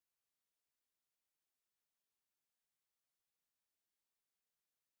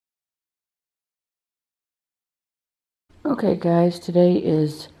Okay guys, today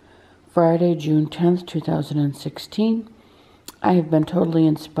is Friday, June 10th, 2016. I have been totally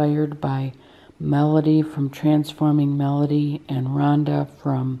inspired by Melody from Transforming Melody and Rhonda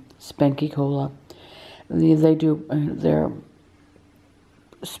from Spanky Cola. They do their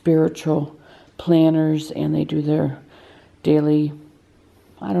spiritual planners, and they do their daily,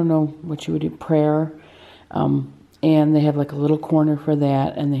 I don't know what you would do, prayer. And they have like a little corner for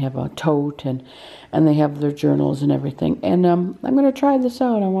that, and they have a tote, and they have their journals and everything. And I'm going to try this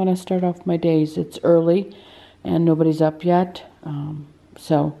out. I want to start off my days. It's early, and nobody's up yet.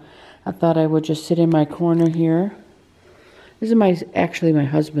 So I thought I would just sit in my corner here. This is actually my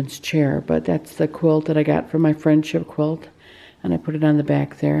husband's chair, but that's the quilt that I got from my friendship quilt, and I put it on the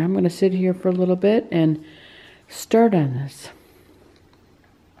back there. I'm going to sit here for a little bit and start on this.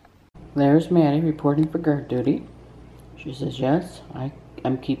 There's Maddie reporting for guard duty. She says, yes,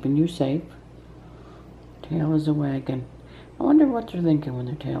 I'm keeping you safe. Tail is a wagging. I wonder what they're thinking when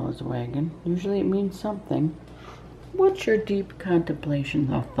their tail is a wagging. Usually it means something. What's your deep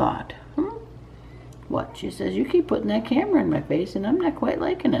contemplation of thought? What? She says, you keep putting that camera in my face and I'm not quite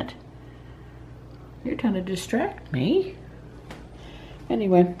liking it. You're trying to distract me.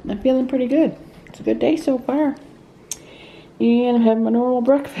 Anyway, I'm feeling pretty good. It's a good day so far. And I'm having my normal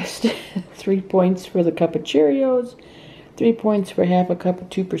breakfast. 3 points for the cup of Cheerios. 3 points for half a cup of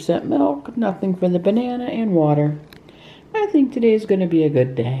 2% milk, nothing for the banana, and water. I think today is going to be a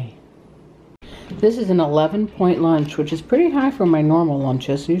good day. This is an 11-point lunch, which is pretty high for my normal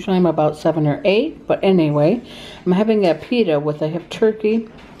lunches. Usually I'm about 7 or 8, but anyway, I'm having a pita with, I have turkey.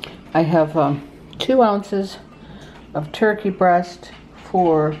 I have 2 ounces of turkey breast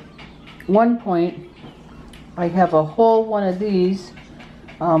for 1 point. I have a whole one of these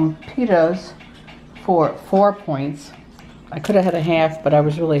pitas for 4 points. I could have had a half, but I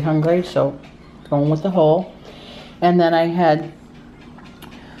was really hungry, so going with the whole. And then I had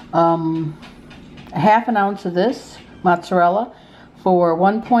half an ounce of this mozzarella for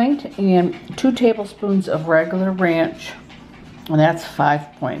 1 point, and 2 tablespoons of regular ranch, and that's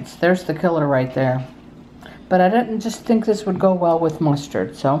 5 points. There's the killer right there. But I didn't just think this would go well with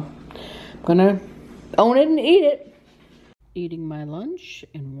mustard, so I'm gonna own it and eat it. Eating my lunch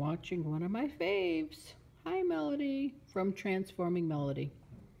and watching one of my faves. Hi, Melody from Transforming Melody.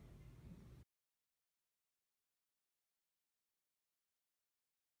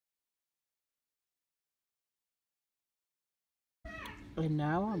 And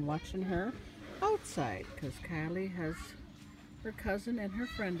now I'm watching her outside because Kylie has her cousin and her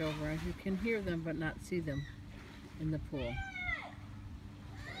friend over, and you can hear them but not see them in the pool.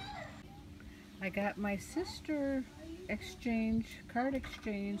 I got my sister card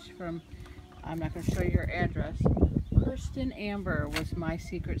exchange from, I'm not going to show you her address. Kirsten Amber was my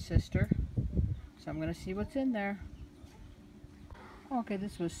secret sister. So I'm going to see what's in there. Okay,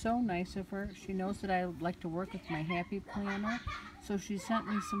 this was so nice of her. She knows that I like to work with my Happy Planner. So she sent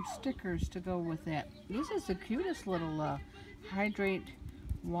me some stickers to go with that. This is the cutest little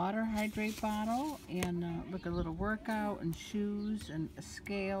water hydrate bottle. And look, a little workout and shoes and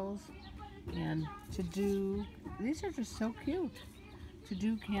scales and to do. These are just so cute. To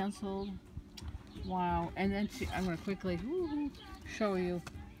do canceled. Wow. And then I'm going to quickly show you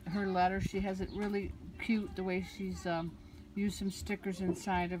her letter. She has it really cute the way she's used some stickers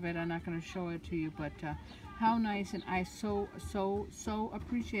inside of it. I'm not going to show it to you, but how nice, and I so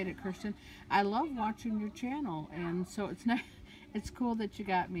appreciate it, Kirsten. I love watching your channel, and so it's nice. It's cool that you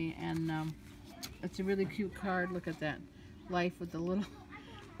got me, and it's a really cute card. Look at that life with the little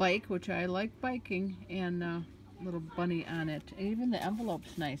bike, which I like biking, and little bunny on it. And even the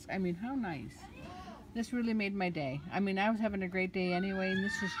envelope's nice. I mean, how nice. This really made my day. I mean, I was having a great day anyway, and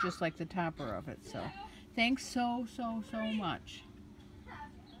this is just like the topper of it. So thanks so much.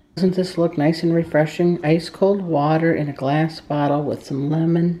 Doesn't this look nice and refreshing? Ice cold water in a glass bottle with some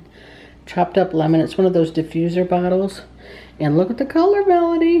lemon, chopped up lemon. It's one of those diffuser bottles. And look at the color,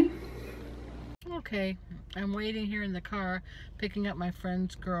 Melody. Okay, I'm waiting here in the car, picking up my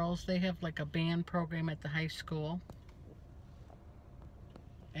friend's girls. They have like a band program at the high school.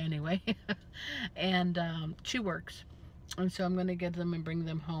 Anyway, and she works. And so I'm going to get them and bring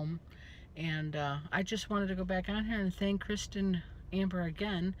them home. And I just wanted to go back on here and thank Kirsten Amber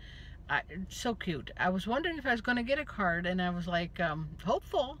again. So cute. I was wondering if I was going to get a card, and I was like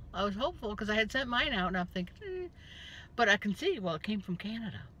hopeful. I was hopeful because I had sent mine out, and I'm thinking, but I can see, well, it came from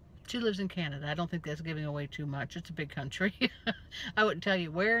Canada. She lives in Canada. I don't think that's giving away too much. It's a big country. I wouldn't tell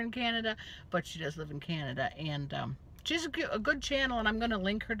you where in Canada, but she does live in Canada. And she's a good channel, and I'm going to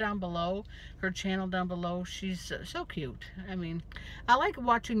link her down below, her channel down below. She's so cute. I mean, I like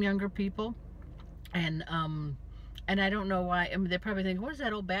watching younger people, and And I don't know why. I mean, they're probably thinking, what is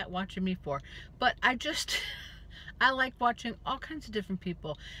that old bat watching me for? But I just, I like watching all kinds of different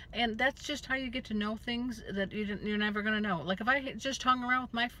people. And that's just how you get to know things that you're never going to know. Like if I just hung around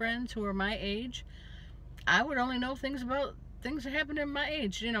with my friends who are my age, I would only know things about things that happened in my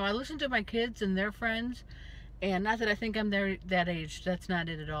age. You know, I listen to my kids and their friends. And not that I think I'm that age. That's not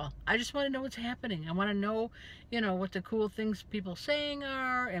it at all. I just want to know what's happening. I want to know, you know, what the cool things people saying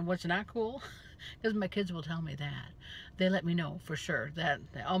are and what's not cool. Because my kids will tell me that. They let me know for sure that,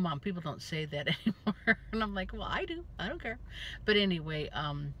 oh, Mom, people don't say that anymore. And I'm like, well, I do. I don't care. But anyway,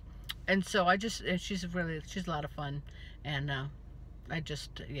 and so she's a lot of fun. And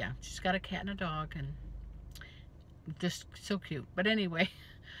yeah, she's got a cat and a dog and just so cute. But anyway,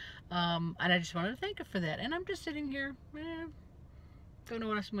 and I just wanted to thank her for that. And I'm just sitting here, don't know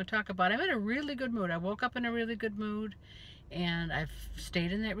what else I'm going to talk about. I'm in a really good mood. I woke up in a really good mood, and I've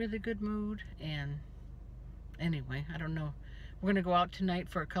stayed in that really good mood. And anyway, I don't know. We're going to go out tonight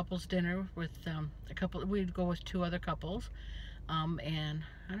for a couple's dinner with we'd go with 2 other couples. And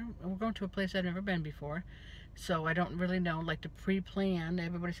we're going to a place I've never been before. So I don't really know, like to pre-plan.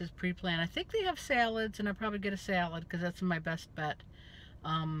 Everybody says pre-plan. I think they have salads, and I'll probably get a salad because that's my best bet.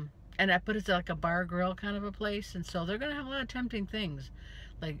 But it's like a bar grill kind of a place, and so they're gonna have a lot of tempting things,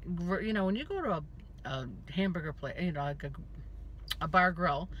 like, you know, when you go to a hamburger place, you know, like a bar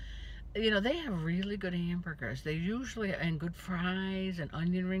grill, you know, they have really good hamburgers. They usually, and good fries and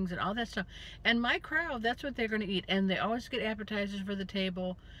onion rings and all that stuff. And my crowd, that's what they're gonna eat, and they always get appetizers for the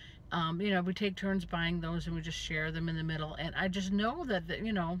table. You know, we take turns buying those, and we just share them in the middle. And I just know that,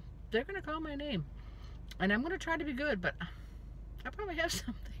 you know, they're gonna call my name, and I'm gonna try to be good, but I probably have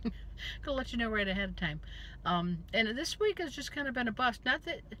something. Gonna let you know right ahead of time. And this week has just kind of been a bust. Not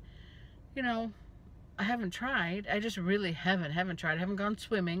that, you know, I haven't tried. I just really haven't tried. I haven't gone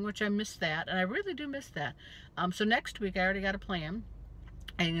swimming, which I miss that, and I really do miss that. So next week I already got a plan.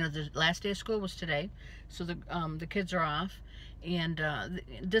 And you know, the last day of school was today, so the kids are off, and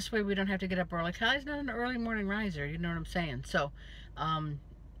this way we don't have to get up early. Kylie's not an early morning riser, you know what I'm saying? So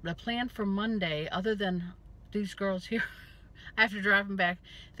the plan for Monday, other than these girls here, I have to drive them back.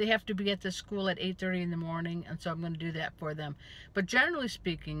 They have to be at the school at 8:30 in the morning, and so I'm going to do that for them. But generally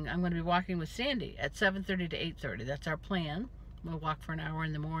speaking, I'm going to be walking with Sandy at 7:30 to 8:30. That's our plan. We'll walk for an hour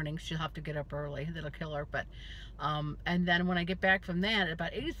in the morning. She'll have to get up early. That'll kill her. But and then when I get back from that, at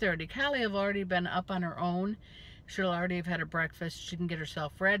about 8:30, Kylie have already been up on her own. She'll already have had her breakfast. She can get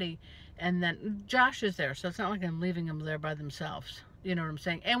herself ready. And then Josh is there, so it's not like I'm leaving them there by themselves. You know what I'm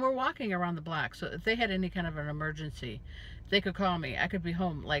saying? And we're walking around the block, so if they had any kind of an emergency, they could call me. I could be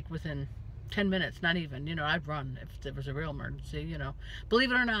home like within 10 minutes, not even. You know, I'd run if there was a real emergency, you know.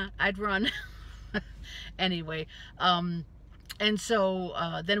 Believe it or not, I'd run. Anyway, and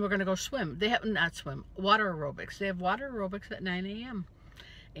so then we're going to go swim. They have, not swim, water aerobics. They have water aerobics at 9 a.m.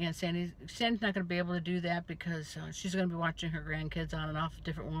 And Sandy's not going to be able to do that because she's going to be watching her grandkids on and off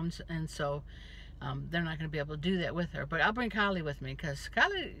different ones. And so they're not going to be able to do that with her. But I'll bring Kylie with me because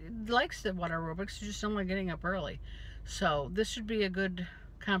Kylie likes the water aerobics. She just don't like getting up early. So this should be a good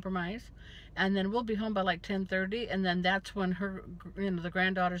compromise. And then we'll be home by like 10:30. And then that's when her, you know, the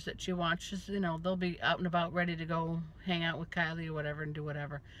granddaughters that she watches, you know, they'll be out and about ready to go hang out with Kylie or whatever and do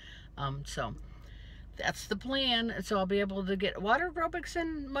whatever. So that's the plan. So I'll be able to get water aerobics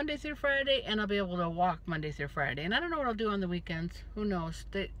in Monday through Friday, and I'll be able to walk Monday through Friday. And I don't know what I'll do on the weekends. Who knows?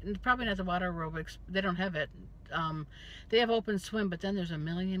 Probably not the water aerobics. They don't have it. They have open swim, but then there's a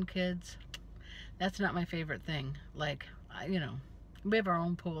million kids. That's not my favorite thing. Like, you know, we have our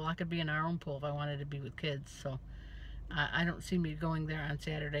own pool. I could be in our own pool if I wanted to be with kids. So I don't see me going there on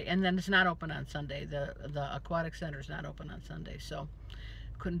Saturday. And then it's not open on Sunday. The aquatic center is not open on Sunday. So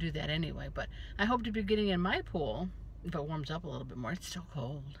couldn't do that anyway. But I hope to be getting in my pool if it warms up a little bit more. It's still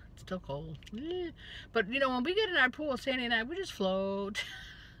cold. It's still cold. But you know, when we get in our pool, Sandy and I, we just float.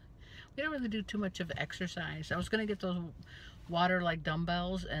 We don't really do too much of exercise. I was going to get those water like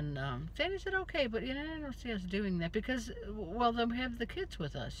dumbbells, and Sandy said okay, but you know, I don't see us doing that because, well, they'll have the kids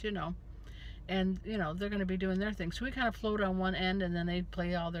with us, you know, and you know, they're going to be doing their thing. So we kind of float on one end, and then they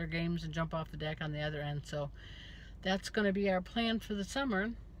play all their games and jump off the deck on the other end. So that's going to be our plan for the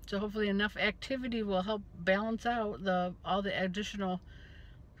summer. So hopefully enough activity will help balance out all the additional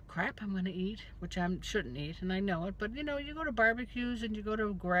crap I'm going to eat, which I shouldn't eat, and I know it. But you know, you go to barbecues and you go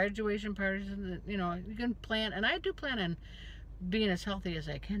to graduation parties, and you know, you can plan, and I do plan on being as healthy as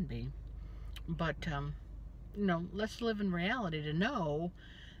I can be. But you know, let's live in reality to know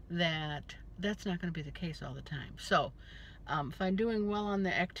that that's not going to be the case all the time. So if I'm doing well on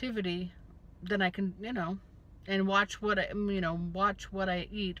the activity, then I can, you know, and watch what I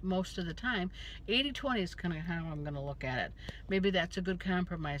eat most of the time. 80-20 is kind of how I'm going to look at it. Maybe that's a good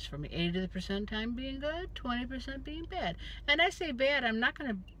compromise for me. 80% time being good, 20% being bad. And I say bad, I'm not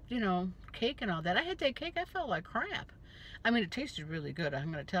going to, cake and all that. I had that cake, I felt like crap. I mean, it tasted really good,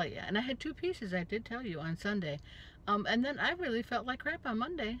 I'm going to tell you. And I had 2 pieces, I did tell you, on Sunday. And then I really felt like crap on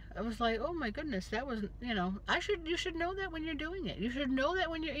Monday. I was like, oh my goodness, that wasn't, you should know that when you're doing it. You should know that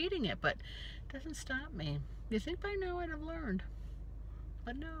when you're eating it, but it doesn't stop me. You think by now I'd have learned,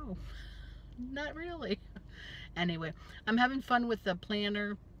 but no, not really. Anyway, I'm having fun with the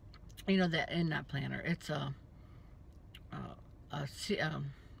planner, and not planner, it's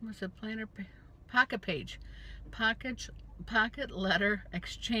what's a planner? Pocket page. Pocket letter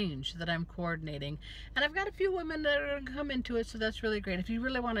exchange that I'm coordinating, and I've got a few women that are going to come into it, so that's really great. If you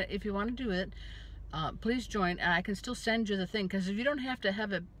want to do it, please join, and I can still send you the thing, because if you don't have to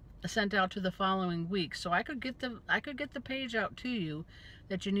have it sent out to the following week, so I could get the page out to you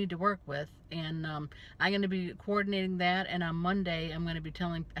that you need to work with, and I'm going to be coordinating that. And on Monday I'm going to be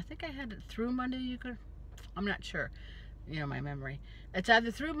telling, I think I had it through Monday, I'm not sure, my memory. It's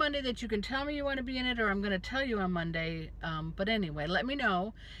either through Monday that you can tell me you want to be in it, or I'm going to tell you on Monday. But anyway, let me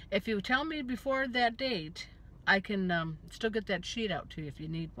know. If you tell me before that date, I can still get that sheet out to you if you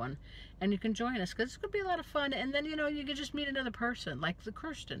need one, and you can join us, because it's going to be a lot of fun. And then you can just meet another person, like the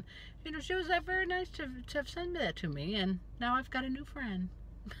Kirsten. She was very nice to have sent that to me, and now I've got a new friend.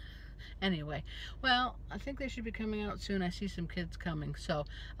 Anyway, well, I think they should be coming out soon. I see some kids coming, so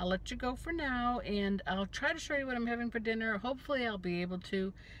I'll let you go for now, and I'll try to show you what I'm having for dinner. Hopefully I'll be able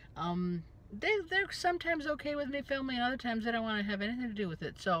to. They're sometimes okay with me filming, and other times they don't want to have anything to do with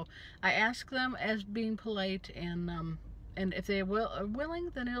it. So I ask them as being polite, and if they are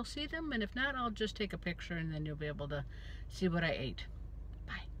willing, then you'll see them, and if not, I'll just take a picture, and then you'll be able to see what I ate.